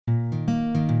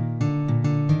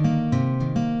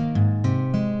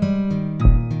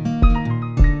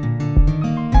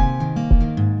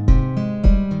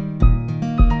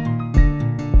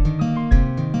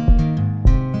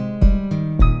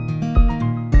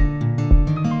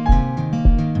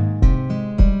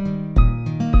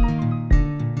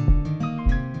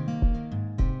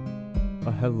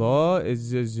Hello,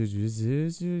 is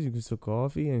you get some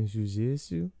coffee and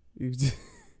jiu-jitsu?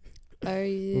 Are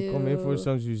you... Come in for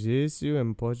some jiu-jitsu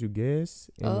and Portuguese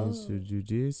and some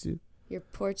jiu-jitsu. You're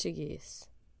Portuguese.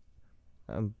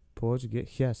 I'm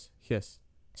Portuguese. Yes.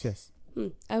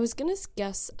 I was going to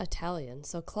guess Italian,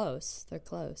 so close. They're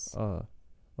close. Oh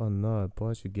no,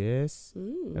 Portuguese.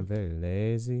 I'm very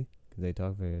lazy. They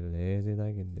talk very lazy,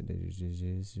 like the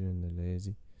jiu-jitsu and the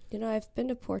lazy. You know, I've been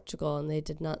to Portugal and they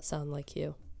did not sound like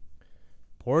you.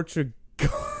 Portugal,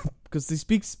 because they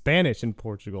speak Spanish in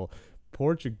Portugal.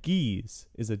 Portuguese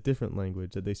is a different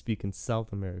language that they speak in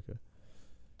South America.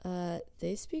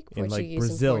 They speak In Portuguese like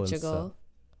Brazil in Portugal. And stuff.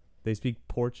 They speak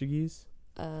Portuguese?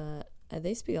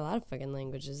 They speak a lot of fucking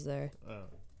languages there. Oh.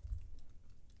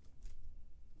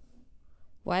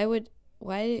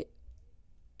 Why...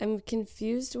 I'm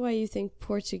confused why you think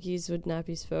Portuguese would not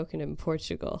be spoken in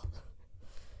Portugal.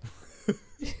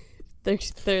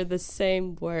 They're the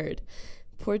same word.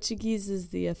 Portuguese is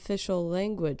the official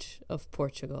language of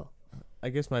Portugal. I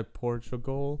guess my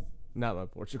Portuguese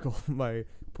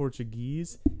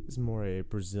is more a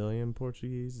Brazilian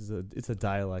Portuguese. It's a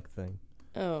dialect thing.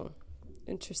 Oh,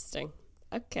 interesting.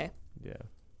 Okay. Yeah.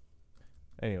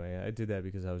 Anyway, I did that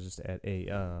because I was just at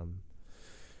a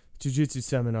jiu-jitsu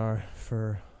seminar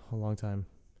for a long time.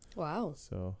 Wow.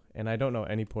 So, and I don't know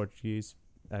any Portuguese.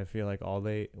 I feel like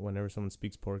whenever someone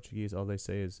speaks Portuguese, all they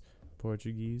say is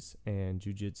Portuguese and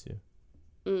jiu-jitsu.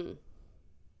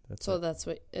 That's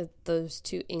what those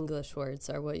two English words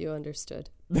are what you understood.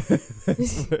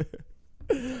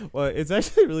 Well, it's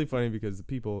actually really funny because the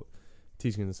people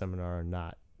teaching the seminar are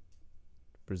not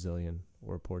Brazilian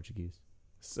or Portuguese.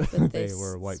 So they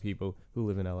were white people who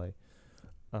live in LA.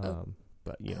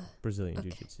 But, Brazilian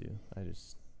jiu-jitsu. I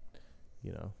just,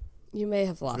 You may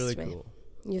have lost really me. Cool.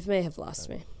 You may have lost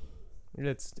me.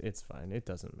 It's fine. It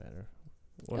doesn't matter.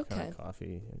 What kind of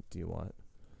coffee do you want?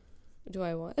 Do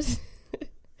I want?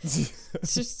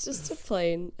 just a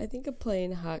plain. I think a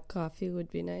plain hot coffee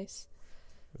would be nice.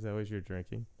 Is that what you're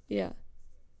drinking? Yeah.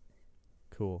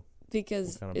 Cool.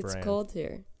 Because it's cold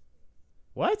here.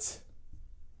 What?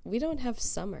 We don't have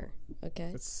summer,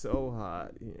 okay? It's so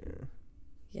hot here.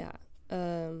 Yeah.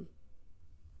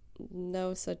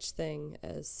 No such thing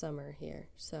as summer here.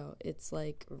 So it's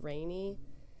like rainy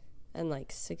and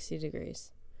like 60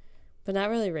 degrees. But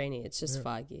not really rainy, it's just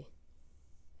foggy.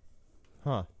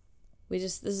 Huh.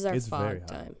 This is our fog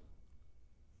time.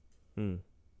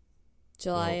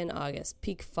 July and August,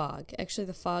 peak fog. Actually,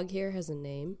 the fog here has a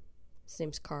name. His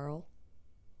name's Carl.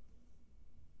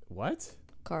 What?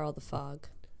 Carl the Fog.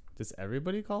 Does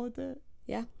everybody call it that?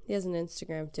 Yeah, he has an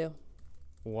Instagram too.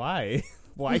 Why?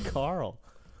 Why Carl?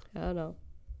 I don't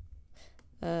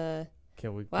know.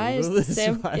 Can we why Google is this?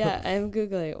 Yeah, I'm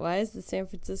Googling it. Why is the San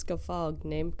Francisco fog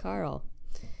named Carl?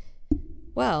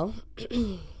 Well,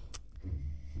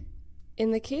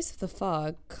 in the case of the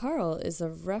fog, Carl is a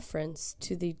reference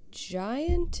to the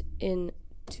giant in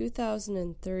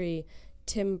 2003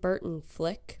 Tim Burton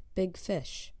flick, Big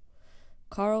Fish.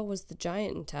 Carl was the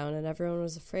giant in town, and everyone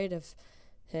was afraid of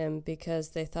him because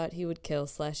they thought he would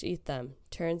kill/eat them.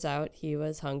 Turns out he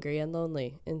was hungry and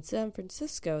lonely. In San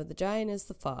Francisco, the giant is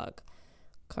the fog.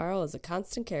 Carl is a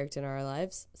constant character in our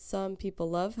lives. Some people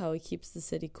love how he keeps the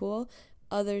city cool.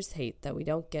 Others hate that we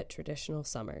don't get traditional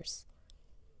summers.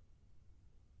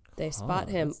 They spot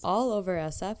him all over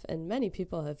SF, and many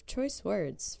people have choice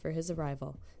words for his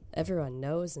arrival. Everyone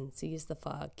knows and sees the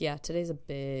fog. Yeah, today's a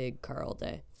big Carl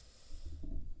day.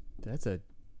 That's a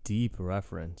deep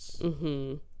reference.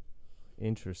 Mm-hmm.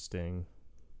 Interesting.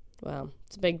 Well,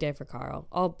 it's a big day for Carl.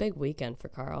 All big weekend for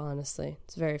Carl, honestly.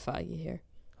 It's very foggy here.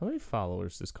 How many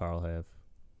followers does Carl have?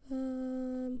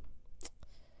 Let's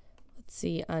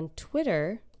see. On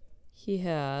Twitter, he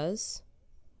has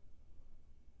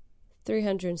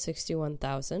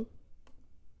 361,000.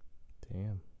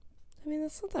 Damn. I mean,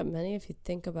 that's not that many if you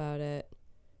think about it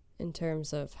in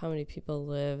terms of how many people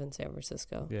live in San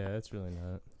Francisco. Yeah, that's really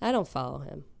not. I don't follow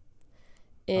him.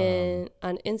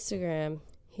 On Instagram,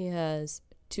 he has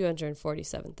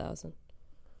 247,000.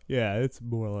 Yeah, it's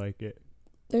more like it.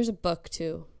 There's a book,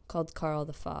 too, called Carl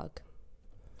the Fog.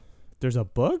 There's a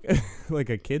book? Like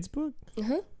a kid's book?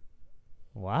 Uh-huh.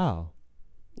 Wow.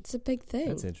 It's a big thing.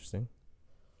 That's interesting.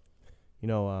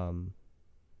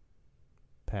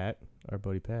 Pat, our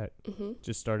buddy Pat,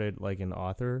 just started like an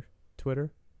author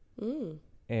Twitter.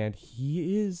 And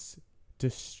he is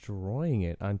destroying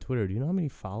it on Twitter. Do you know how many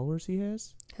followers he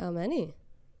has? How many?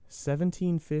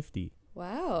 1,750.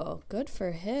 Wow, good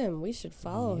for him. We should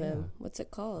follow him. What's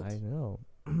it called? I know.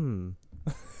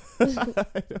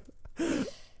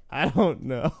 I don't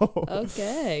know.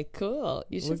 Okay, cool.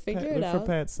 You should figure it out. Look for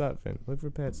Pat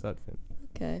Sutphin.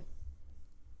 Okay.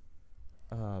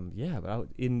 Yeah, but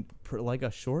in like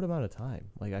a short amount of time.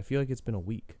 Like, I feel like it's been a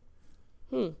week.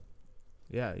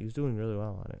 Yeah, he's doing really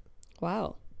well on it.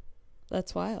 Wow.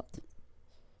 That's wild.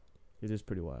 It is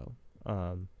pretty wild.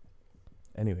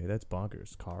 Anyway, that's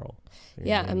bonkers, Carl.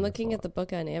 Yeah, I'm looking at the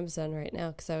book on Amazon right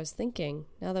now because I was thinking,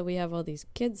 now that we have all these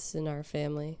kids in our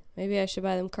family, maybe I should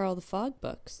buy them Carl the Fog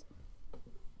books.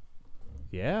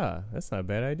 Yeah, that's not a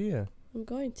bad idea. I'm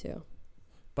going to.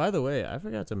 By the way, I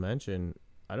forgot to mention,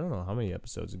 I don't know how many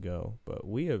episodes ago, but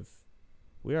we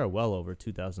are well over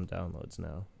 2,000 downloads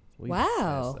now.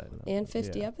 Wow. And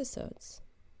 50 episodes.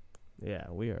 Yeah,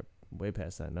 we are way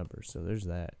past that number, so there's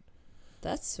that.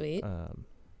 That's sweet.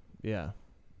 Yeah.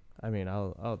 I mean,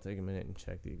 I'll take a minute and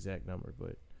check the exact number,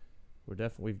 but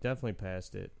we've definitely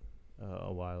passed it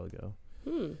a while ago.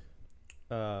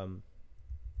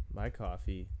 My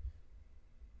coffee.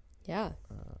 Yeah.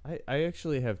 I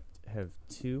actually have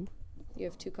two. You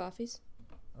have 2 coffees?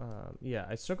 Yeah,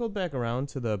 I circled back around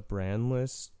to the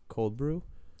brandless cold brew.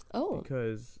 Oh.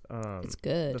 Because it's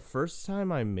good. The first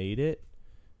time I made it,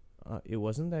 it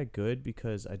wasn't that good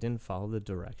because I didn't follow the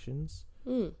directions.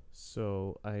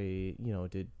 So I,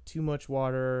 did too much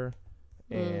water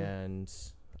and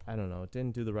I don't know, it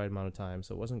didn't do the right amount of time,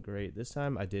 so it wasn't great. This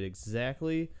time I did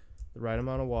exactly the right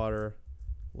amount of water,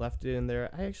 left it in there.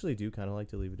 I actually do kind of like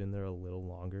to leave it in there a little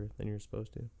longer than you're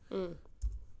supposed to.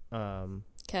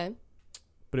 Okay.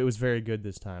 But it was very good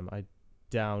this time. I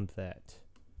downed that.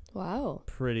 Wow.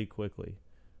 Pretty quickly.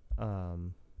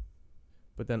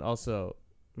 But then also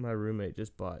my roommate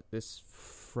just bought this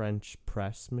French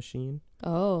press machine.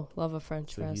 Oh, love a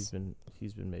French press.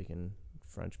 He's been making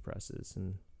French presses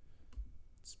and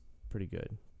it's pretty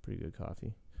good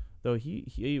coffee. Though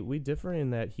we differ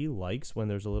in that he likes when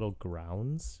there's a little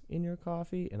grounds in your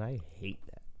coffee, and I hate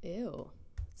that. Ew,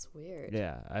 it's weird.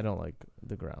 Yeah, I don't like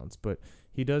the grounds, but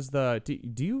he does the.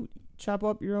 Do you chop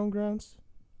up your own grounds?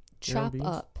 Chop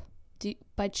up.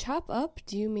 By chop up,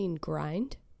 do you mean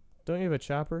grind? Don't you have a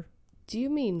chopper? Do you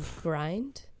mean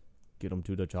grind? Get them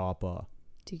to the chopper.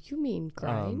 Do you mean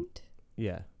grind?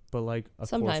 Yeah, but like a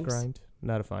Sometimes. coarse grind,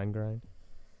 not a fine grind.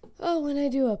 Oh, when I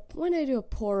do a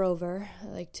pour over, I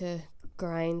like to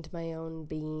grind my own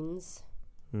beans.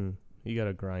 You got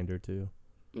a grinder too.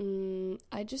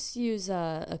 I just use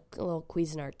a little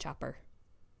Cuisinart chopper.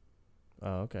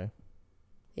 Oh, okay.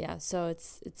 Yeah, so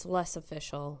it's less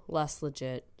official, less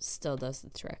legit, still does the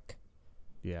trick.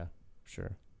 Yeah,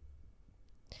 sure.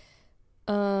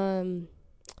 I'm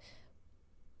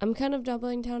kind of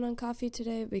doubling down on coffee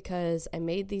today because I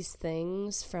made these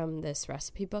things from this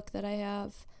recipe book that I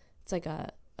have. It's like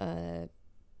a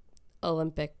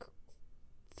Olympic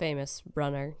famous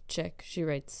runner chick. She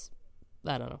writes,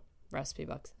 I don't know, recipe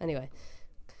books. Anyway,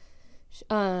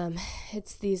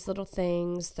 it's these little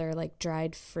things. They're like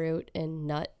dried fruit and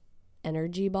nut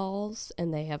energy balls,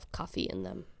 and they have coffee in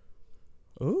them.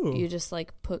 Ooh. You just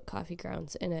like put coffee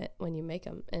grounds in it when you make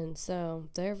them, and so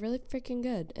they're really freaking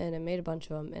good. And I made a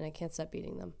bunch of them, and I can't stop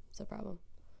eating them. It's a problem.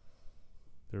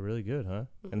 They're really good, huh?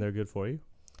 Mm-hmm. And they're good for you?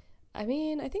 I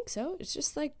mean, I think so. It's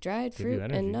just like dried Give you fruit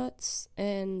energy. and nuts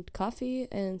and coffee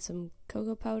and some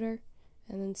cocoa powder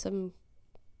and then some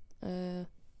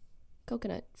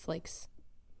coconut flakes.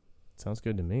 Sounds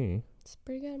good to me. It's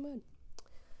pretty good. I'm good.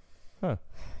 Huh.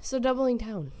 So doubling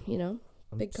down,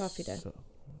 big coffee day.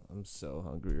 I'm so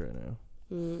hungry right now.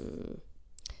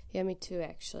 Yeah, me too,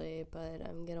 actually. But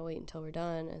I'm going to wait until we're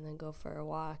done and then go for a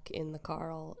walk in the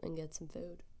Carl and get some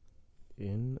food.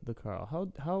 In the Carl.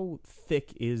 How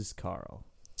thick is Carl?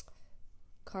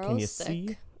 Carl's thick.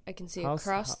 See? I can see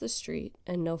across the street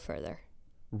and no further.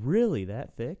 Really?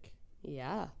 That thick?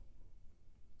 Yeah.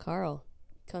 Carl.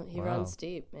 He runs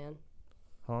deep, man.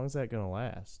 How long is that going to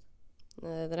last?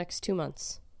 The next 2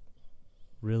 months.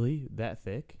 Really? That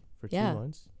thick? For 2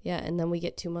 months? Yeah, and then we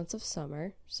get 2 months of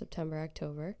summer, September,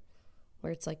 October,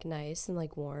 where it's like nice and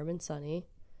like warm and sunny.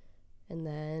 And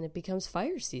then it becomes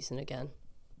fire season again.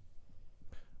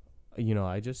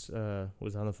 I just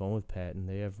was on the phone with Pat, and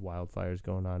they have wildfires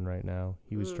going on right now.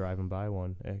 He was driving by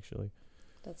one, actually.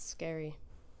 That's scary.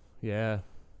 Yeah.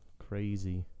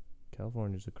 Crazy.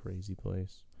 California's a crazy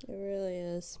place. It really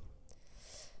is.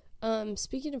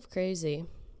 Speaking of crazy,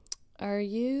 do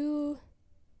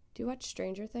you watch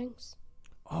Stranger Things?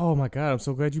 Oh my God, I'm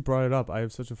so glad you brought it up. I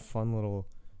have such a fun little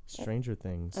Stranger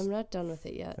Things. I'm not done with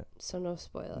it yet, so no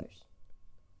spoilers.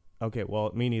 Okay,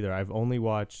 well, me neither. I've only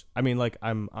watched,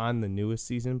 I'm on the newest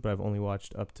season, but I've only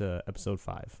watched up to episode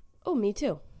 5. Oh, me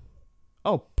too.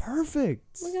 Oh,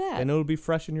 perfect. Look at that. I know it'll be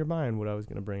fresh in your mind what I was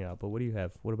going to bring out, but what do you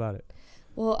have? What about it?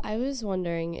 Well, I was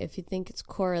wondering if you think it's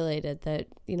correlated that,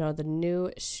 the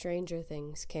new Stranger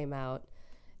Things came out,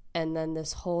 and then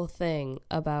this whole thing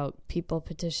about people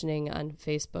petitioning on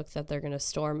Facebook that they're going to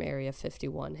storm Area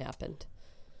 51 happened.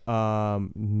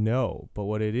 No, but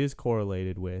what it is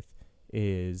correlated with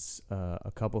is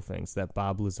a couple things. That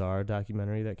Bob Lazar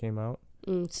documentary that came out.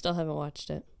 Still haven't watched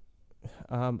it.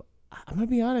 I'm gonna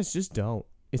be honest, just don't.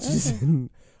 It's just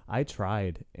I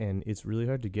tried, and it's really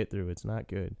hard to get through. It's not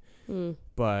good.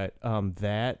 But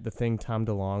the thing Tom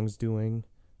DeLonge's doing,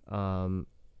 and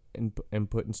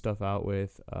putting stuff out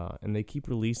with, and they keep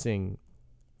releasing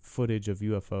footage of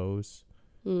UFOs,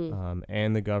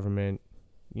 and the government,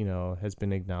 has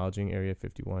been acknowledging Area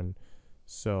 51.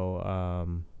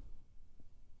 So,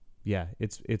 yeah,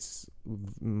 it's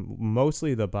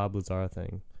mostly the Bob Lazar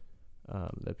thing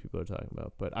that people are talking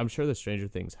about. But I'm sure the Stranger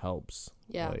Things helps.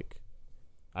 Yeah. Like,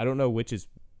 I don't know which is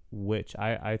which.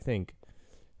 I think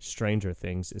Stranger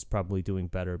Things is probably doing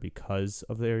better because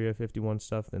of the Area 51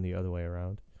 stuff than the other way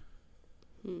around.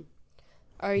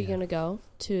 Are you going to go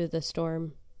to the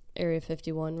Storm Area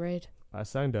 51 raid? I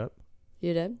signed up.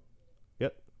 You did?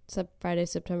 Yep. Friday,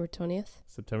 September 20th?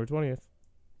 September 20th.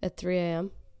 At 3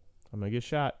 a.m.? I'm going to get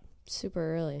shot.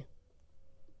 Super early.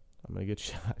 I'm going to get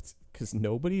shot because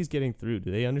nobody's getting through.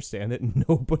 Do they understand that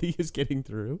nobody is getting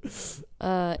through?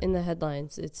 In the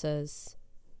headlines, it says,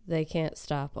 they can't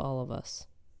stop all of us.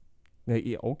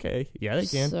 Yeah, okay. Yeah, they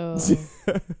can. So,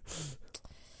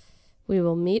 we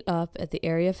will meet up at the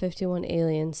Area 51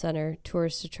 Alien Center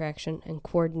tourist attraction and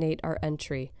coordinate our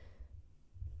entry.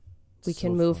 We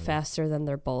can move faster than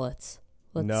their bullets.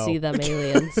 Let's see them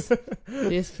aliens.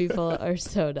 These people are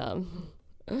so dumb.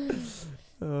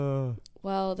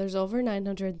 Well, there's over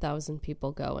 900,000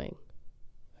 people going.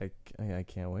 I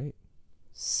can't wait.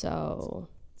 So.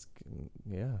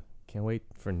 Can't wait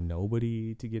for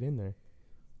nobody to get in there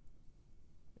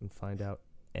and find out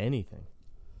anything.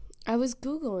 I was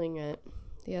Googling it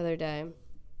the other day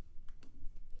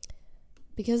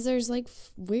because there's like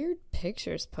weird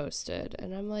pictures posted,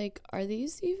 and I'm like, are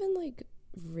these even like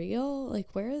real?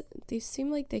 Like, where these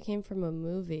seem like they came from a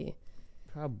movie?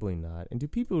 Probably not. And do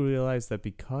people realize that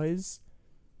because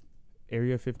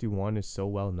Area 51 is so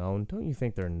well known, don't you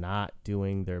think they're not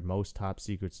doing their most top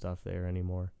secret stuff there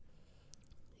anymore?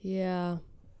 Yeah,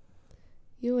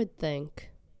 you would think.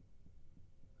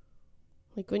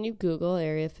 Like, when you Google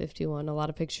Area 51, a lot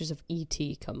of pictures of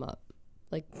E.T. come up.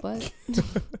 Like, what?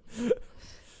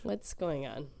 What's going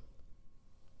on?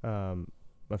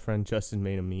 My friend Justin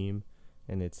made a meme,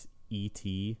 and it's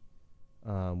E.T.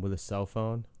 With a cell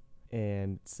phone,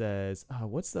 and it says,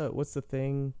 what's the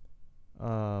thing?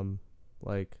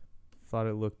 Like, thought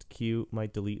it looked cute,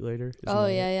 might delete later.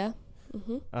 Isn't yeah.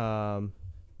 Mm-hmm.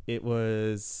 It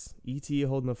was E.T.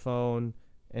 holding the phone,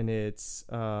 and it's,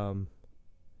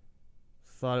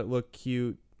 thought it looked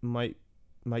cute, might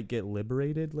get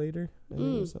liberated later. I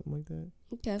think it was something like that.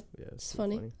 Okay. Yeah, it's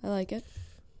funny. I like it.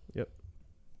 Yep.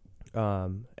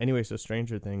 Anyway, so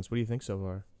Stranger Things, what do you think so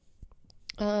far?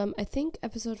 I think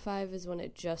episode 5 is when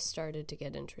it just started to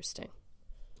get interesting.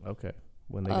 Okay.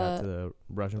 When they got to the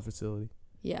Russian facility?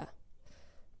 Yeah.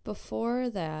 Before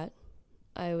that,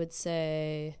 I would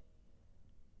say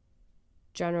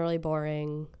generally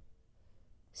boring.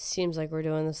 Seems like we're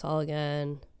doing this all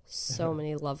again. So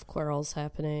many love quarrels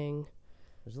happening.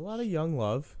 There's a lot of young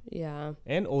love. Yeah.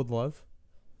 And old love.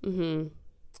 Mm-hmm.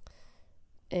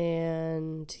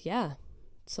 And, yeah,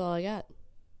 that's all I got.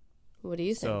 What do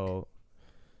you think? So,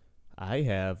 I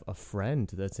have a friend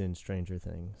that's in Stranger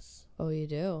Things. Oh, you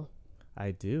do?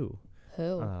 I do.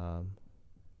 Who?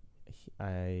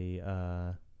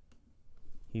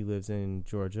 He lives in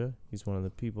Georgia. He's one of the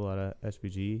people out of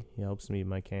SBG. He helps me in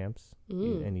my camps.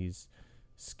 And he's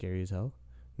scary as hell.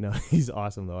 No, he's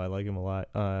awesome, though. I like him a lot.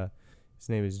 His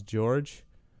name is George.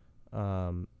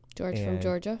 George from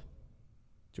Georgia?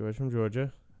 George from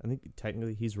Georgia. I think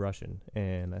technically he's Russian,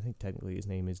 and I think technically his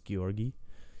name is Georgy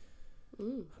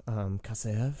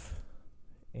Kasev.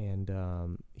 And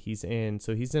he's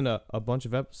in a bunch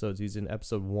of episodes. He's in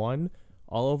episode 1,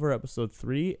 all over episode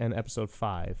 3, and episode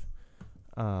 5.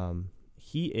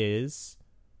 He's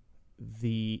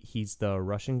the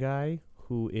Russian guy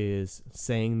who is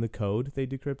saying the code they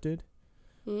decrypted.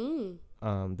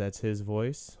 That's his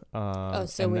voice.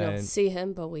 So we don't see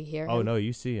him, but we hear him? Oh, no,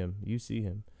 you see him.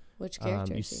 Which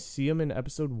character you is he? see him in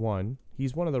episode 1.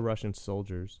 He's one of the Russian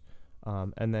soldiers.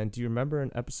 And then do you remember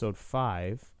in episode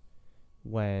 5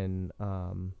 when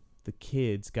the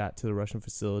kids got to the Russian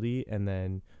facility and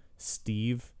then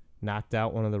Steve knocked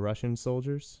out one of the Russian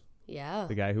soldiers? Yeah.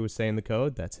 The guy who was saying the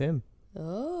code? That's him.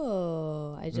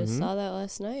 Oh, I just saw that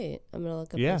last night. I'm going to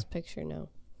look up his picture now.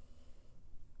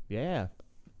 Yeah.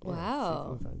 Wow. See if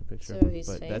we can find a picture. So he's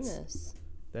but famous.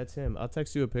 That's him. I'll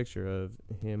text you a picture of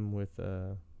him with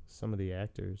some of the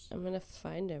actors. I'm going to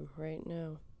find him right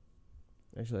now.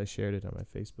 Actually, I shared it on my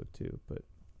Facebook too. But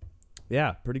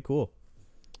yeah, pretty cool.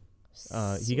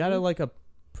 He got a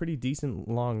pretty decent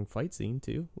long fight scene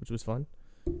too, which was fun.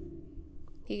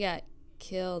 He got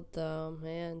killed though,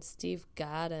 man. Steve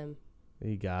got him.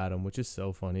 He got him, which is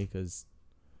so funny because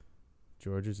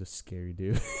George is a scary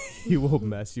dude. He will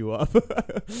mess you up.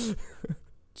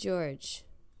 George.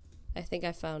 I think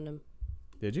I found him.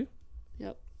 Did you?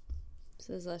 Yep. Does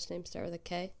his last name start with a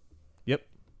K? Yep.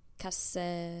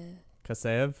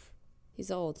 Kasev.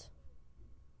 He's old.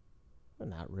 Well,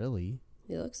 not really.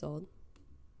 He looks old.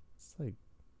 It's like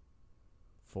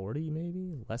 40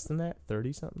 maybe? Less than that?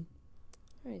 30 something?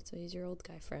 Alright, so he's your old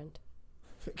guy friend.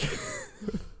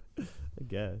 I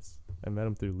guess. I met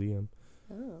him through Liam.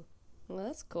 Oh. Well,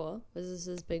 that's cool. Was this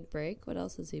his big break? What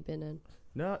else has he been in?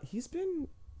 No, he's been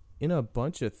in a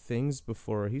bunch of things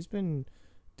before. He's been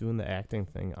doing the acting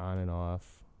thing on and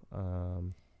off.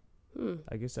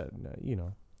 I guess that,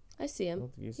 I see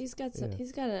him. He's got an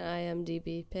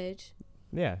IMDb page.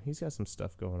 Yeah, he's got some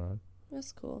stuff going on.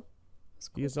 That's cool.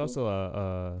 He is also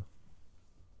a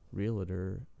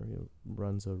realtor, or he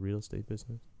runs a real estate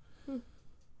business.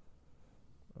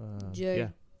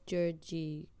 Georgie.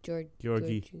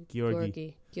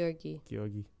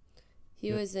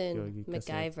 He was in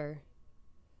MacGyver.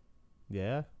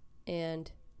 Yeah?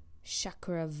 And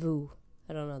Chakra Vu.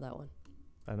 I don't know that one.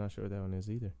 I'm not sure what that one is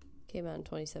either. Came out in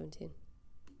 2017.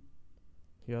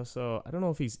 He also, I don't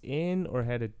know if he's in or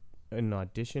had an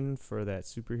audition for that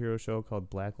superhero show called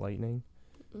Black Lightning.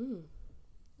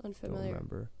 Unfamiliar. Don't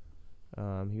remember.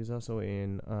 He was also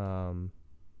in,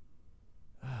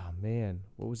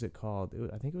 what was it called?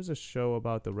 I think it was a show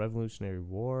about the Revolutionary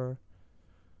War.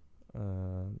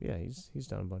 He's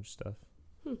done a bunch of stuff.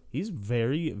 He's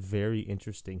very, very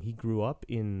interesting. He grew up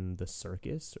in the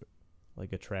circus,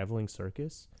 like a traveling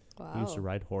circus. Wow. He used to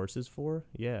ride horses for.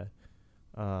 Yeah.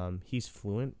 He's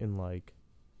fluent in like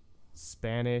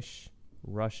Spanish,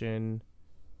 Russian,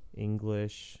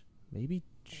 English, maybe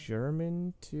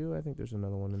German too. I think there's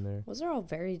another one in there. Those are all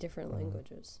very different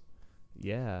languages.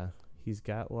 Yeah. He's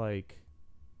got like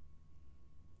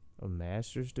a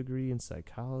master's degree in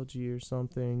psychology or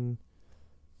something.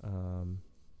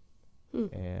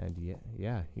 And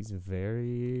he's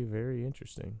very, very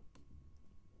interesting.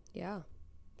 Yeah.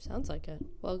 Sounds like it.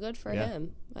 Well, good for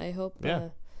him. I hope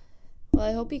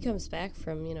I hope he comes back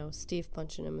from, Steve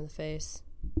punching him in the face.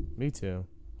 Me too.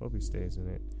 Hope he stays in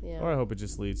it. Yeah. Or I hope it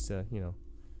just leads to,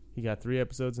 he got 3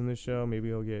 episodes in this show. Maybe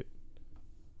he'll get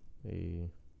a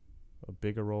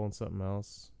bigger role in something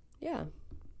else. Yeah.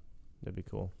 That'd be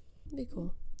cool.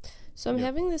 So I'm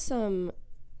having this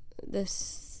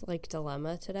like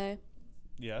dilemma today.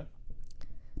 Yeah.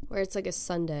 Where it's like a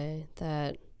Sunday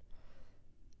that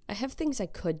I have things I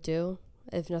could do.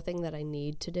 I have nothing that I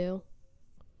need to do.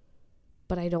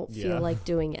 But I don't feel like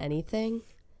doing anything.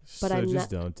 But so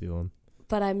don't do them.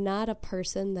 But I'm not a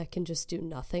person that can just do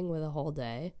nothing with a whole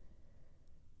day.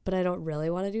 But I don't really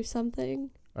want to do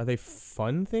something. Are they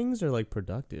fun things or like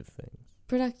productive things?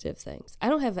 Productive things. I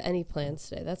don't have any plans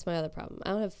today. That's my other problem. I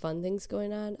don't have fun things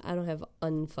going on. I don't have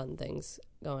unfun things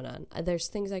going on. There's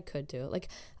things I could do. Like,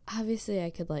 obviously I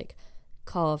could like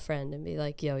call a friend and be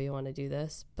like, yo, you want to do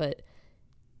this? But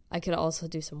I could also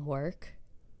do some work.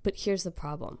 But here's the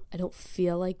problem. I don't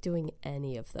feel like doing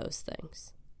any of those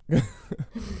things.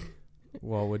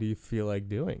 Well, what do you feel like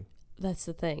doing? That's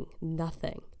the thing.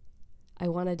 Nothing. I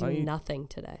want to do nothing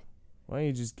today. Why don't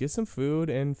you just get some food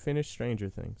and finish Stranger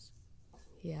Things?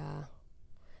 Yeah.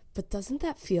 But doesn't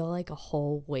that feel like a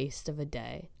whole waste of a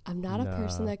day? I'm not a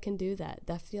person that can do that.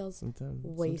 That feels wasteful.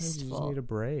 Sometimes you just need a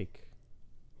break.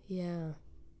 Yeah.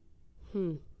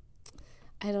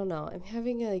 I don't know. I'm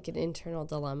having like an internal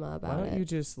dilemma about it. Why don't you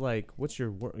just like, what's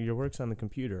your work's on the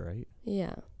computer, right?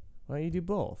 Yeah. Why don't you do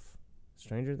both?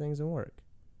 Stranger Things and work.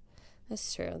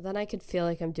 That's true. Then I could feel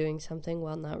like I'm doing something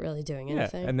while not really doing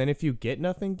anything. And then if you get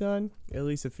nothing done, at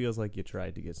least it feels like you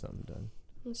tried to get something done.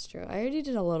 That's true. I already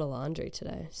did a load of laundry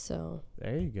today, so.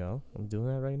 There you go. I'm doing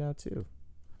that right now, too.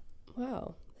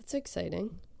 Wow. That's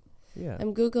exciting. Yeah.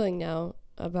 I'm Googling now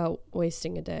about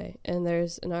wasting a day, and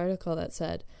there's an article that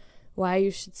said why you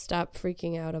should stop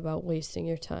freaking out about wasting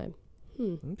your time.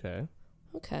 Okay.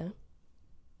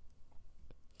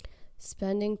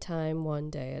 Spending time one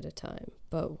day at a time,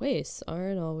 but wastes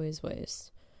aren't always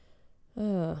wastes.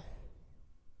 Yeah,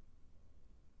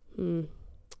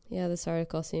 this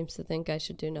article seems to think I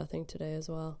should do nothing today as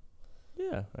well.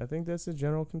 Yeah, I think that's a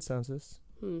general consensus.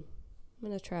 I'm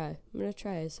gonna try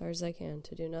as hard as I can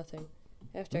to do nothing.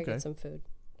 After I Okay. get some food.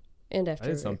 And after I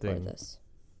we did something record this.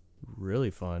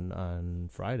 really fun on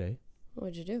Friday.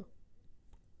 What'd you do?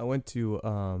 I went to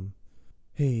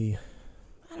hey,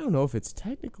 I don't know if it's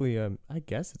technically I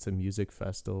guess it's a music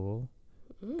festival,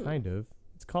 kind of.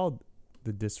 It's called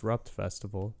the Disrupt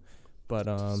Festival, but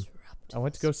I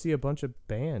went to go see a bunch of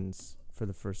bands for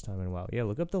the first time in a while. Yeah,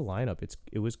 look up the lineup.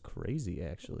 It was crazy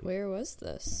actually. Where was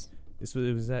this? It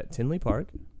was at Tinley Park.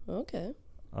 Okay.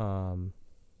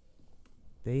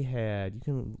 They had, you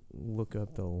can look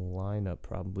up the lineup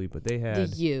probably, but they had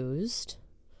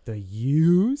The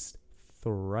Used,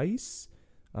 Thrice,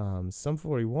 Sum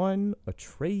 41,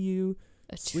 Atreyu,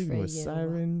 Sleeping with Atreyu.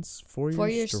 Sirens, 4 4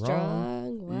 Years Years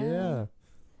Strong. Strong. Wow.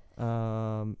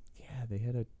 Yeah. Yeah, they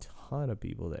had a ton of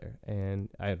people there, and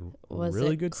I had Was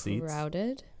really it good seats.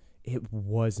 crowded? It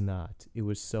was not. It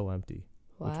was so empty,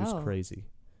 Wow. which was crazy.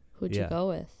 Who'd you go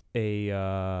with?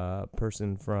 A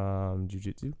person from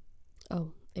Jiu-Jitsu.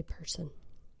 Oh, a person.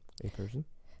 A person.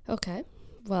 Okay.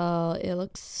 Well, it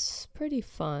looks pretty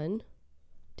fun.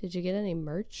 Did you get any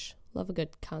merch? Love a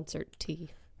good concert tee.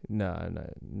 No,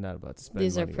 not about to spend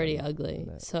These are money pretty on ugly,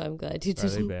 that. so I'm glad you Are they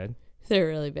didn't. bad? They're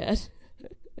really bad.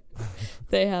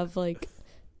 They have like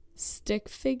stick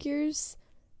figures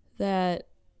that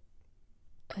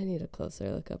I need a closer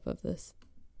look up of this.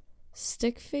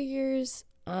 Stick figures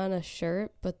on a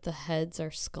shirt, but the heads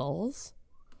are skulls.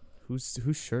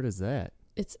 Whose shirt is that?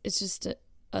 It's just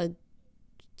a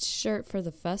shirt for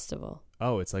the festival.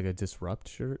 Oh, it's like a Disrupt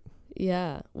shirt?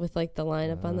 Yeah, with like the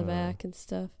lineup on the back and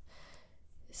stuff.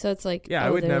 So it's like, Yeah, I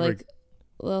would they're never... like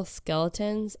little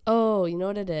skeletons. Oh, you know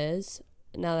what it is?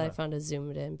 Now that I Huh. found a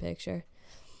zoomed in picture.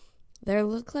 They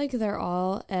look like they're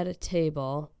all at a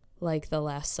table, like the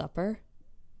Last Supper.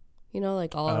 You know,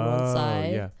 like all on one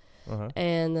side. Yeah. Uh-huh.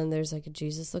 And then there's like a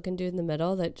Jesus looking dude in the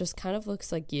middle that just kind of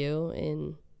looks like you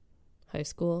in high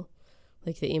school.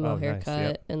 Like the emo Oh, nice. haircut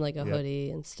Yep. and like a hoodie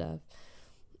and stuff.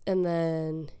 And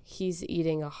then he's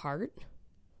eating a heart.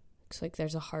 Looks like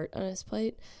there's a heart on his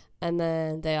plate. And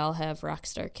then they all have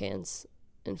Rockstar cans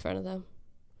in front of them.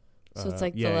 So it's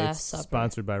like the Last it's Supper.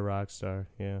 sponsored by Rockstar.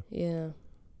 Yeah. Yeah.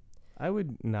 I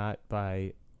would not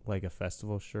buy like a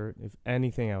festival shirt. If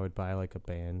anything, I would buy like a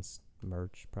band's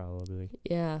merch probably.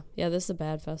 Yeah. Yeah, this is a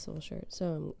bad festival shirt.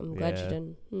 So I'm glad you Yeah.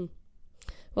 didn't.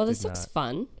 Well, this Did looks not.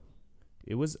 fun.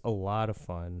 It was a lot of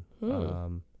fun. They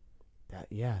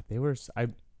were.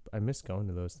 I miss going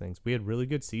to those things. We had really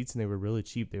good seats and they were really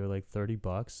cheap. They were like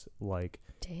 $30, like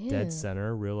Damn. dead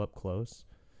center, real up close.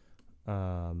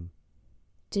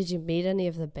 Did you meet any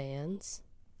of the bands?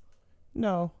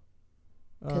 No,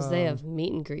 Because they have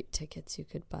meet and greet tickets you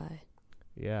could buy.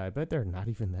 Yeah, I bet they're not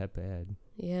even that bad.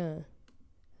 Yeah.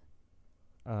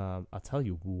 I'll tell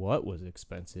you what was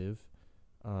expensive.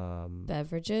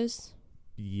 Beverages?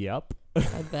 Yep.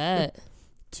 I bet.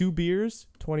 2 beers,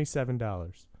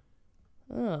 $27.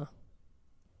 Oh.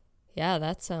 Yeah,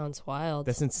 that sounds wild.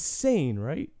 That's insane,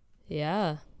 right?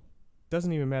 Yeah.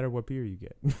 Doesn't even matter what beer you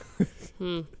get.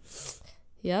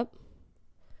 Yep.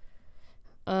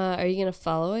 Are you going to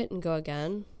follow it and go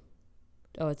again?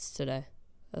 Oh, it's today.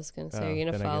 I was going to say, are you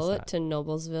going to then I follow guess it not. to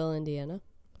Noblesville, Indiana?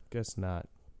 Guess not.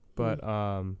 But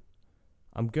I'm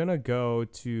gonna go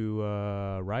to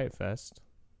Riot Fest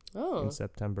Oh. in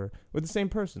September with the same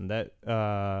person that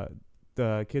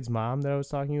the kid's mom that I was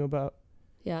talking to you about.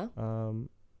 Yeah. Who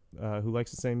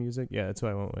likes the same music? Yeah, that's who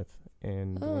I went with,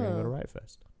 and we're gonna go to Riot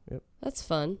Fest. Yep. That's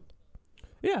fun.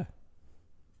 Yeah.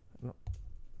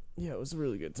 Yeah, it was a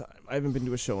really good time. I haven't been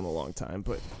to a show in a long time,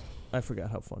 but I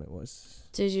forgot how fun it was.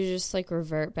 Did you just like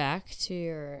revert back to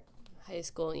your high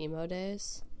school emo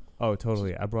days? Oh,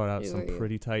 totally. I brought out Who some were you?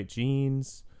 pretty tight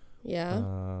jeans.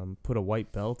 Yeah. Put a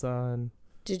white belt on.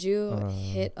 Did you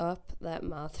hit up that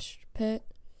moth pit?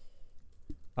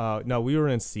 No, we were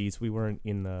in seats. We weren't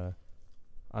on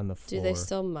the floor. Do they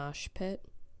still mosh pit?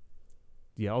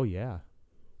 Yeah, oh yeah.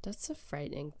 That's a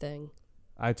frightening thing.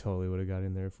 I totally would have got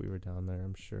in there if we were down there,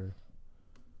 I'm sure.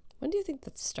 When do you think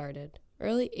that started?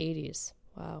 Early 80s.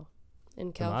 Wow.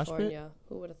 In The mosh pit? California.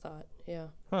 Who would have thought? Yeah.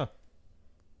 Huh.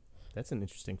 That's an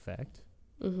interesting fact.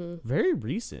 Mm-hmm. Very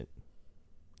recent.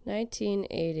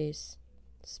 1980s.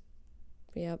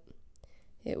 Yep.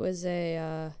 It was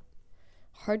a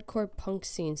hardcore punk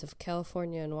scenes of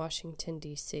California and Washington,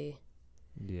 D.C.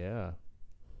 Yeah.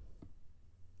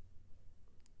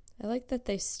 I like that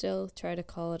they still try to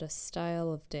call it a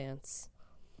style of dance.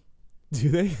 Do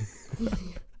they?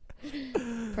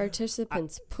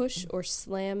 Participants push or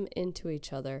slam into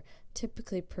each other,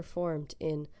 typically performed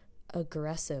in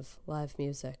aggressive live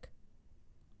music.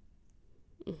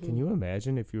 Mm-hmm. Can you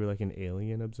imagine if you were like an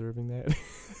alien observing that?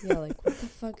 Yeah, like, what the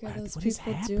fuck are those What is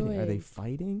people happening? doing? Are they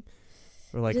fighting?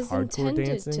 Or like it is hardcore intended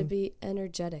dancing. to be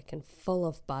energetic and full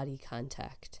of body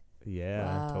contact. Yeah,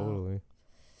 Wow. totally.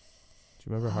 Do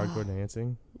you remember hardcore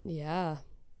dancing? Yeah.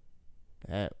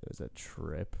 That was a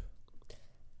trip.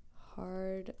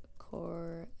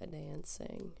 Hardcore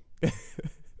dancing. Let's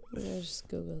just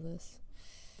Google this.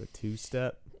 The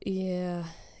 2-step. Yeah.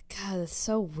 God, that's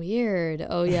so weird.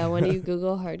 Oh, yeah. When you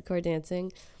Google hardcore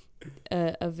dancing,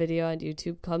 a video on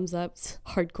YouTube comes up. It's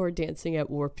hardcore dancing at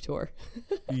Warped Tour.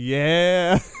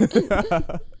 Yeah.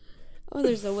 Oh,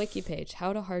 there's a wiki page.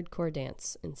 How to hardcore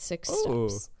dance in 6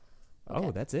 steps. Okay.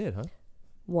 Oh, that's it, huh?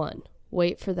 1.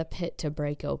 Wait for the pit to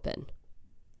break open.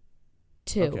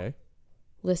 2. Okay.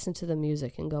 Listen to the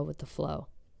music and go with the flow.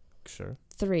 Sure.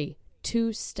 3.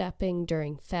 2-stepping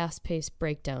during fast-paced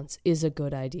breakdowns is a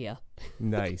good idea.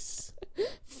 Nice.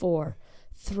 4.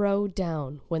 Throw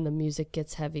down when the music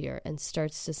gets heavier and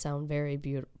starts to sound very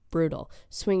brutal.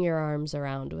 Swing your arms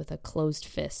around with a closed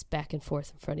fist back and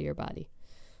forth in front of your body.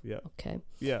 Yeah. Okay.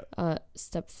 Yeah.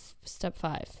 Step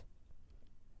 5.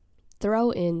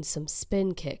 Throw in some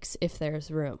spin kicks if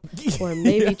there's room, or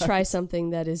maybe try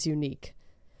something that is unique.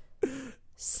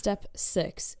 Step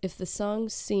 6. If the song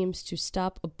seems to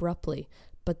stop abruptly,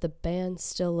 but the band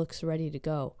still looks ready to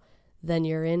go, then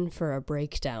you're in for a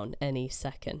breakdown any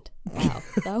second. Wow,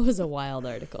 that was a wild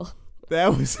article.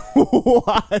 That was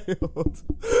wild.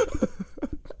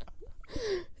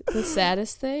 The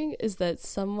saddest thing is that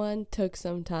someone took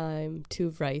some time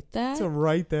to write that. To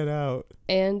write that out.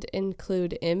 And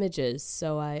include images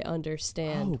so I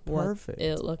understand what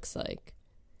it looks like.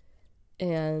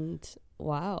 And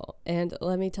wow. And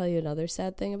let me tell you another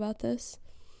sad thing about this.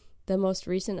 The most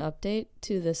recent update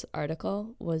to this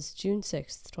article was June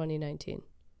 6th, 2019.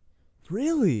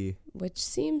 Really? Which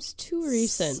seems too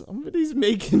recent. Somebody's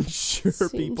making sure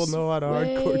people know how to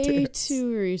hardcore dance. Way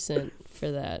too recent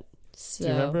for that. So.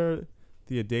 Do you remember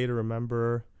the A Day to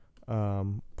Remember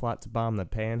Plot to Bomb the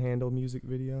Panhandle music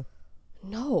video?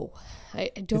 No, I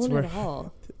don't at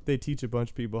all. They teach a bunch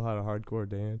of people how to hardcore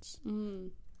dance.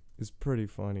 It's pretty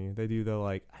funny. They do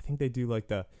I think they do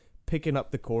the picking up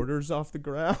the quarters off the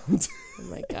ground. Oh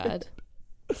my God.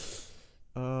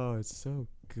 Oh, it's so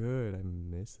good. I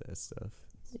miss that stuff.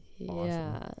 It's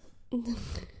awesome.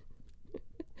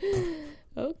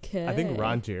 Okay. I think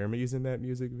Ron Jeremy's in that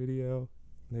music video.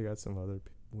 They got some other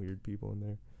weird people in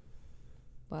there.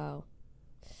 Wow.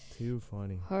 Too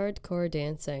funny. Hardcore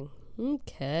dancing.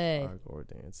 Okay. Hardcore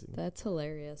dancing. That's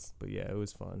hilarious. But yeah, it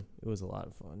was fun. It was a lot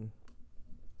of fun.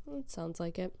 Well, it sounds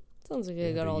like it. Sounds like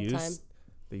a good old time.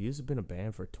 They used to have been a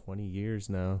band for 20 years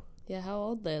now. Yeah, how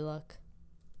old they look?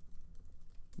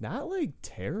 Not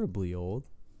terribly old.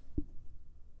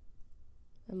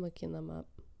 I'm looking them up.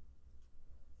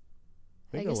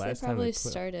 I guess they probably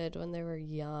started when they were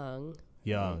young.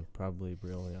 Young, probably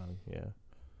real young, yeah.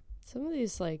 Some of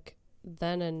these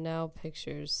then and now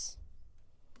pictures,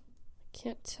 I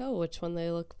can't tell which one they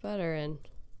look better in.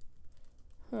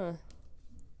 Huh.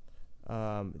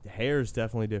 The hair is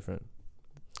definitely different.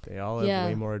 They all have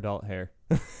way more adult hair.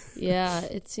 Yeah,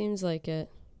 it seems like it.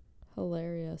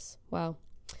 Hilarious. Wow.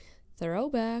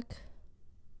 Throwback.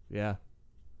 Yeah.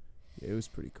 It was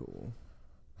pretty cool.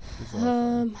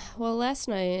 Well, last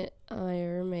night my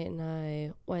roommate and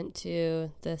I went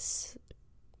to this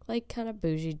kind of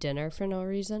bougie dinner for no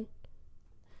reason.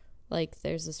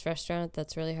 There's this restaurant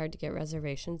that's really hard to get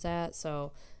reservations at,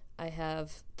 so I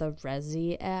have the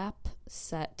Resi app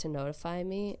set to notify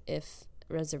me if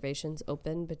reservations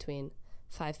open between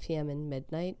 5 p.m. and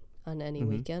midnight on any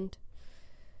weekend.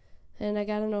 And I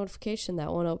got a notification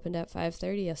that one opened at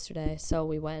 5:30 yesterday, so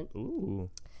we went. Ooh.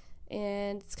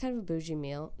 And it's kind of a bougie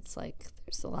meal. It's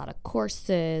there's a lot of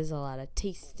courses, a lot of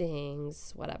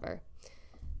tastings, whatever.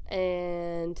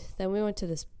 And then we went to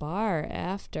this bar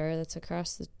after that's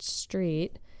across the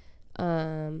street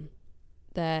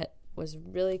that was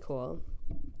really cool.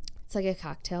 It's a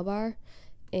cocktail bar,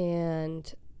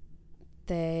 and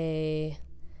they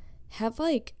have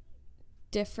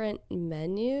different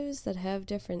menus that have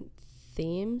different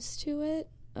themes to it.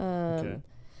 Okay.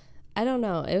 I don't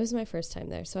know. It was my first time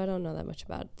there, so I don't know that much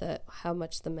about how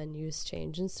much the menus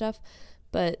change and stuff.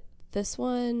 But this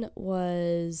one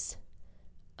was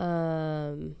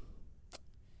all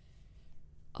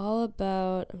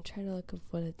about, I'm trying to look up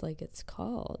what it's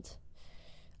called.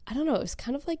 I don't know. It was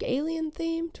kind of alien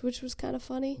themed, which was kind of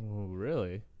funny. Oh,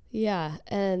 really? Yeah,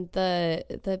 and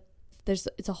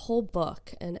it's a whole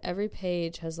book, and every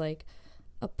page has a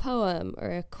poem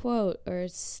or a quote or a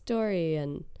story,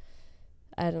 and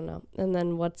I don't know. And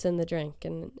then what's in the drink,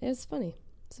 and it was funny.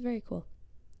 It's very cool.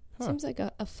 Huh. Seems like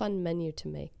a fun menu to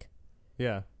make.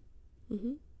 Yeah.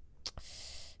 Mm-hmm.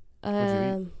 What'd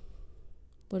you eat?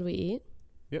 What did we eat?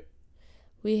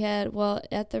 We had, well,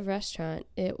 at the restaurant,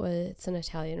 it's an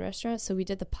Italian restaurant, so we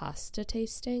did the pasta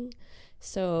tasting.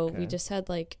 So we just had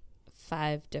like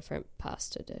 5 different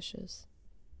pasta dishes.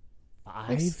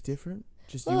 5 different?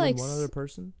 Just you like and one other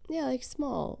person? Yeah, like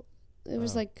small. It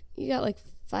was like, you got like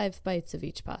 5 bites of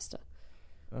each pasta.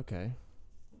 Okay.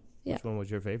 Yeah. Which one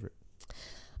was your favorite?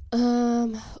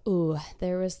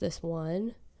 There was this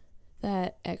one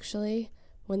that actually,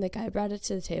 when the guy brought it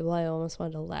to the table, I almost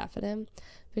wanted to laugh at him.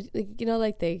 But, like, you know,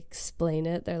 like they explain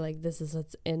it. They're like, this is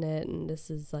what's in it, and this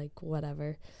is like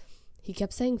whatever. He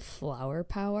kept saying flower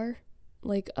power,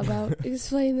 like about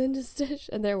explaining this dish.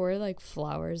 And there were like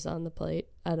flowers on the plate.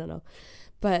 I don't know.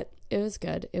 But it was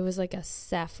good. It was like a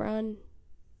saffron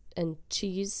and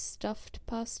cheese stuffed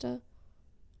pasta.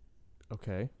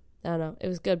 Okay. I don't know. It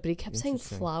was good, but he kept saying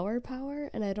flower power,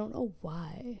 and I don't know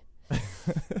why.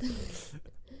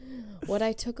 What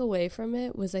I took away from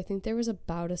it was I think there was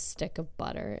about a stick of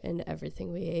butter in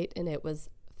everything we ate, and it was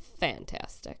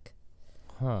fantastic.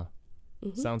 Huh.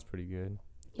 Mm-hmm. Sounds pretty good.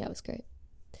 Yeah, it was great.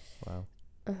 Wow.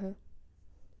 Uh-huh.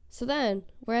 So then,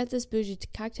 we're at this bougie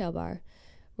cocktail bar.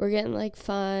 We're getting, like,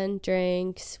 fun,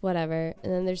 drinks, whatever.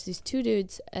 And then there's these 2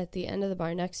 dudes at the end of the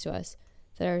bar next to us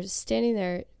that are standing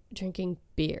there drinking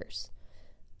beers.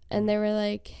 And they were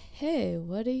like, hey,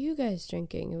 what are you guys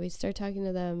drinking? And we start talking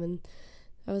to them, and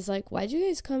I was like, why'd you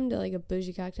guys come to like a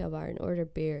bougie cocktail bar and order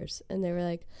beers? And they were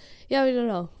like, yeah, we don't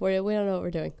know. We don't know what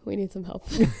we're doing. We need some help.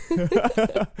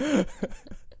 It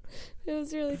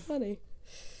was really funny.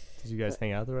 Did you guys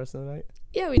hang out the rest of the night?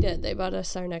 Yeah, we did. They bought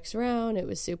us our next round. It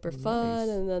was super fun.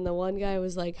 And then the one guy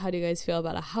was like, how do you guys feel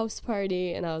about a house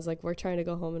party? And I was like, we're trying to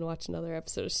go home and watch another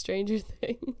episode of Stranger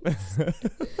Things.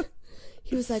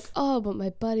 He was like, oh, but my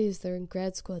buddies, they're in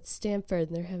grad school at Stanford,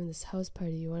 and they're having this house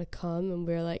party. You want to come? And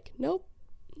we were like, nope,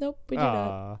 we do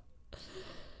not.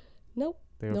 Nope.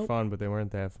 They were fun, but they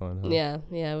weren't that fun, huh? Yeah.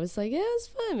 It was like, yeah, it was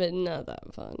fun, but not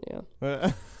that fun, yeah.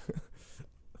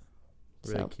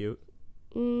 Really cute?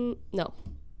 No.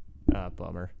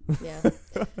 Bummer. Yeah.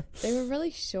 They were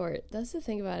really short. That's the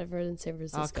thing about everyone in San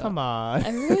Francisco. Oh, come on.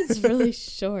 Everyone's really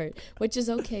short, which is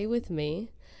okay with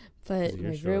me. But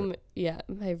my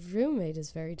roommate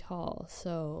is very tall,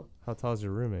 so. How tall is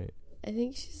your roommate? I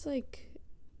think she's like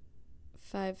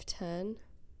 5'10".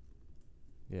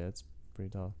 Yeah, it's pretty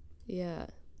tall. Yeah.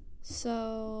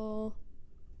 So.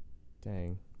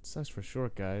 Dang. It sucks for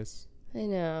short guys. I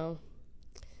know.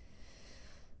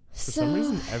 For some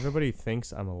reason, everybody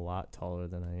thinks I'm a lot taller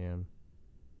than I am.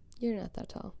 You're not that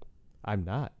tall. I'm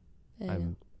not.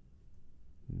 I'm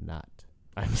not.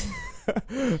 I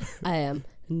am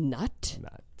not.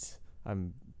 Not.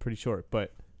 I'm pretty short,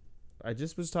 but I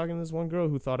just was talking to this one girl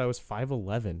who thought I was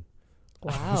 5'11".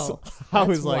 Wow. I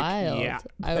was like, wild. yeah.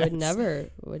 I would never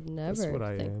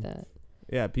think that.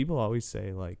 Yeah, people always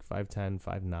say like 5'10",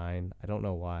 5'9". I don't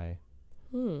know why.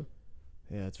 Yeah,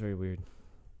 it's very weird.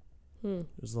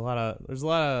 There's a lot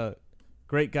of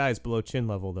great guys below chin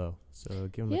level though, so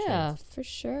give them a chance. Yeah,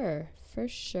 for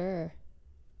sure.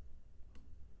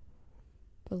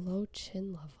 Below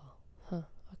chin level, huh?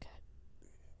 Okay.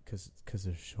 Because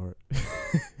they're short.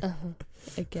 I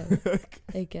get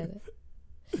it.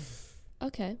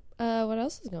 Okay. What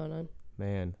else is going on?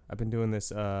 Man, I've been doing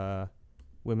this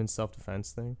women's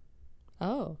self-defense thing.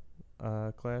 Oh.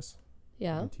 Class.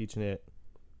 Yeah. I'm teaching it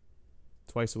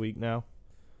twice a week now.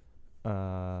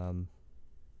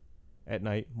 At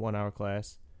night, 1-hour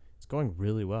class. It's going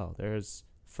really well. There's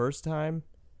first time,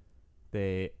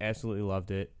 they absolutely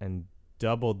loved it and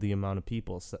doubled the amount of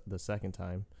people the second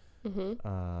time.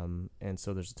 And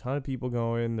so there's a ton of people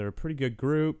going. They're a pretty good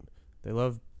group. They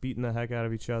love beating the heck out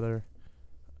of each other.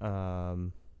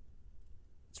 It's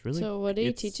really. So what are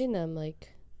you teaching them? Like,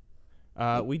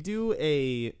 we do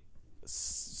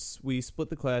we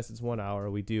split the class. It's 1 hour.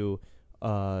 We do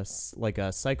like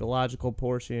a psychological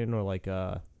portion or like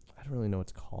a, I don't really know what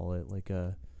to call it, like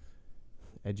a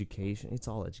education. It's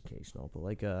all educational, but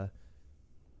like a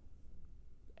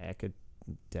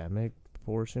academic